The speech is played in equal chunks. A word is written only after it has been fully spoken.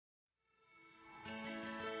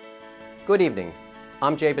Good evening.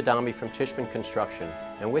 I'm Jay Badame from Tishman Construction,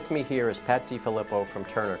 and with me here is Pat Filippo from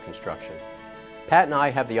Turner Construction. Pat and I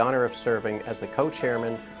have the honor of serving as the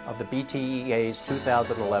co-chairman of the BTEA's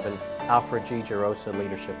 2011 Alfred G. Gerosa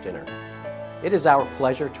Leadership Dinner. It is our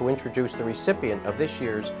pleasure to introduce the recipient of this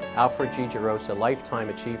year's Alfred G. Gerosa Lifetime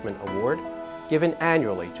Achievement Award, given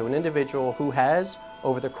annually to an individual who has,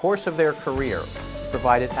 over the course of their career,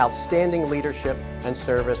 provided outstanding leadership and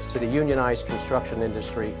service to the unionized construction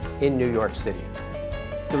industry in New York City.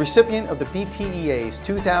 The recipient of the BTEA's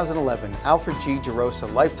 2011 Alfred G.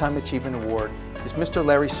 Gerosa Lifetime Achievement Award is Mr.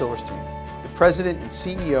 Larry Silverstein, the President and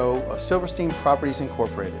CEO of Silverstein Properties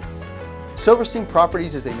Incorporated. Silverstein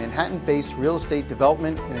Properties is a Manhattan-based real estate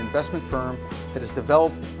development and investment firm that has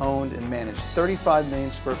developed, owned, and managed 35 million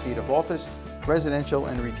square feet of office, residential,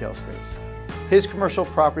 and retail space. His commercial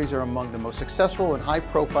properties are among the most successful and high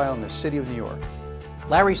profile in the city of New York.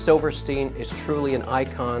 Larry Silverstein is truly an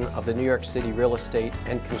icon of the New York City real estate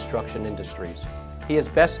and construction industries. He is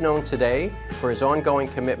best known today for his ongoing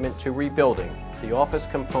commitment to rebuilding the office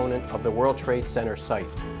component of the World Trade Center site,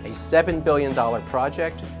 a $7 billion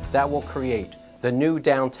project that will create the new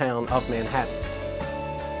downtown of Manhattan.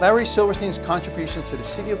 Larry Silverstein's contribution to the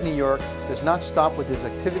city of New York does not stop with his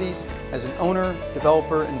activities as an owner,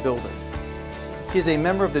 developer, and builder. He is a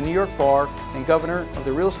member of the New York Bar and governor of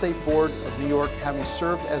the Real Estate Board of New York, having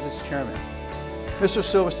served as its chairman. Mr.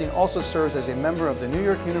 Silverstein also serves as a member of the New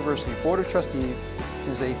York University Board of Trustees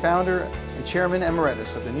and is a founder and chairman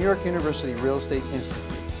emeritus of the New York University Real Estate Institute.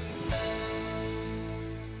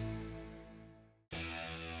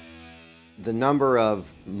 The number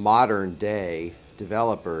of modern-day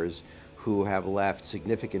developers who have left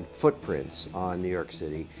significant footprints on New York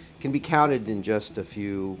City can be counted in just a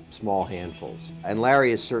few small handfuls. And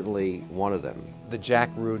Larry is certainly one of them. The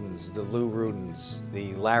Jack Rudins, the Lou Rudins,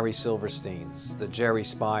 the Larry Silversteins, the Jerry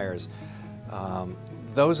Spires,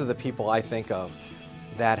 those are the people I think of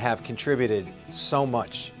that have contributed so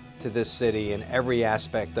much to this city in every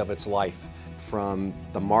aspect of its life. From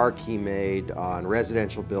the mark he made on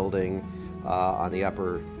residential building on the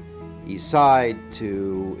Upper East Side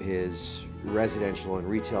to his residential and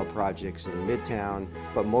retail projects in Midtown,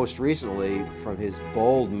 but most recently from his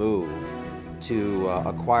bold move to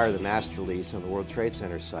acquire the master lease on the World Trade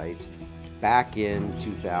Center site back in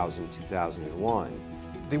 2000-2001.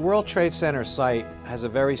 The World Trade Center site has a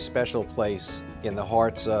very special place in the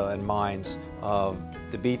hearts and minds of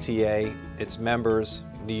the BTEA, its members,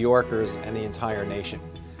 New Yorkers, and the entire nation.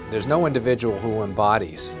 There's no individual who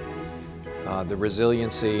embodies the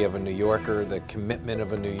resiliency of a New Yorker, the commitment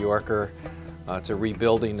of a New Yorker to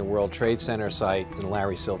rebuilding the World Trade Center site than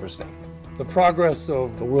Larry Silverstein. The progress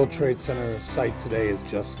of the World Trade Center site today is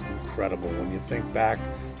just incredible. When you think back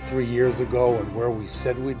 3 years ago and where we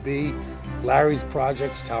said we'd be, Larry's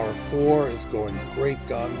projects, Tower 4 is going great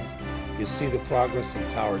guns. You see the progress in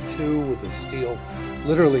Tower 2 with the steel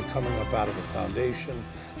literally coming up out of the foundation.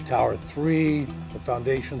 Tower 3, the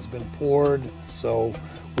foundation's been poured, so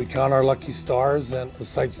we count our lucky stars and the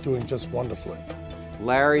site's doing just wonderfully.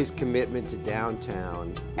 Larry's commitment to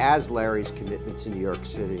downtown, as Larry's commitment to New York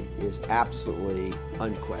City, is absolutely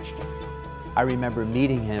unquestioned. I remember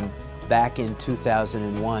meeting him back in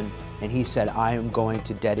 2001, and he said, I am going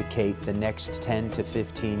to dedicate the next 10 to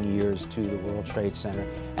 15 years to the World Trade Center,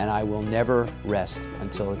 and I will never rest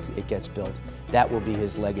until it gets built. That will be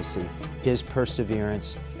his legacy, his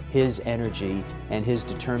perseverance, his energy, and his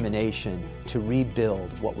determination to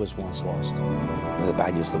rebuild what was once lost. The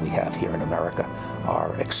values that we have here in America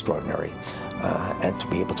are extraordinary, and to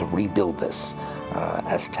be able to rebuild this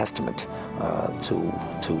as testament to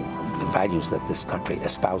the values that this country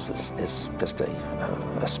espouses is just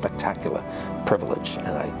a spectacular privilege,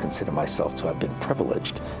 and I consider myself to have been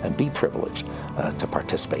privileged and be privileged to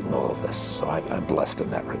participate in all of this. So I'm blessed in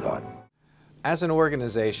that regard. As an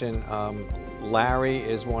organization, Larry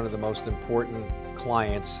is one of the most important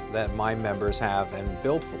clients that my members have and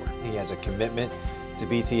build for. He has a commitment to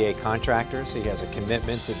BTEA contractors. He has a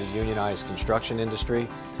commitment to the unionized construction industry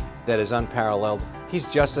that is unparalleled. He's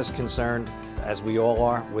just as concerned as we all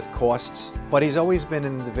are with costs, but he's always been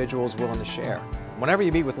an individual who's willing to share. Whenever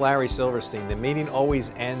you meet with Larry Silverstein, the meeting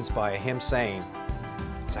always ends by him saying,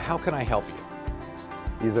 so how can I help you?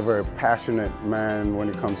 He's a very passionate man when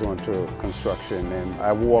it comes on to construction, and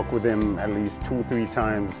I walk with him at least 2-3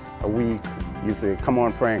 times a week. You say, come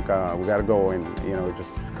on Frank, we gotta go, and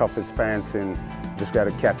just cuff his pants and just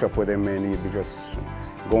gotta catch up with him, and he'd be just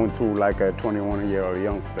going through like a 21-year-old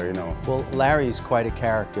youngster, Well, Larry's quite a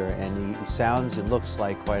character, and he sounds and looks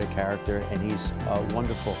like quite a character, and he's a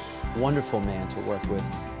wonderful, wonderful man to work with.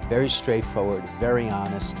 Very straightforward, very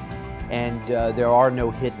honest, And there are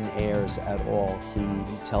no hidden airs at all. He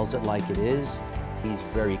tells it like it is. He's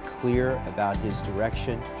very clear about his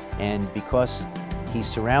direction, and because he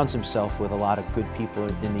surrounds himself with a lot of good people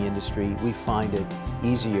in the industry, we find it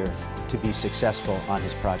easier to be successful on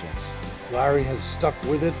his projects. Larry has stuck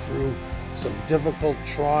with it through some difficult,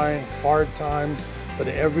 trying, hard times, but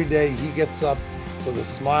every day he gets up with a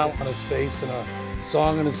smile on his face and a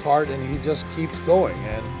song in his heart, and he just keeps going.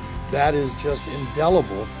 And that is just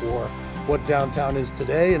indelible for what downtown is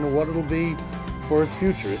today and what it'll be for its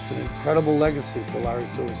future. It's an incredible legacy for Larry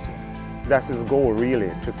Silverstein. That's his goal,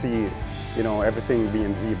 really, to see, you know, everything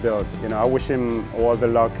being rebuilt. You know, I wish him all the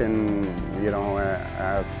luck and, you know,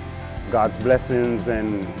 as God's blessings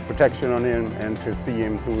and protection on him, and to see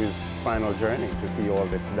him through his final journey, to see all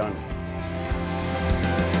this done.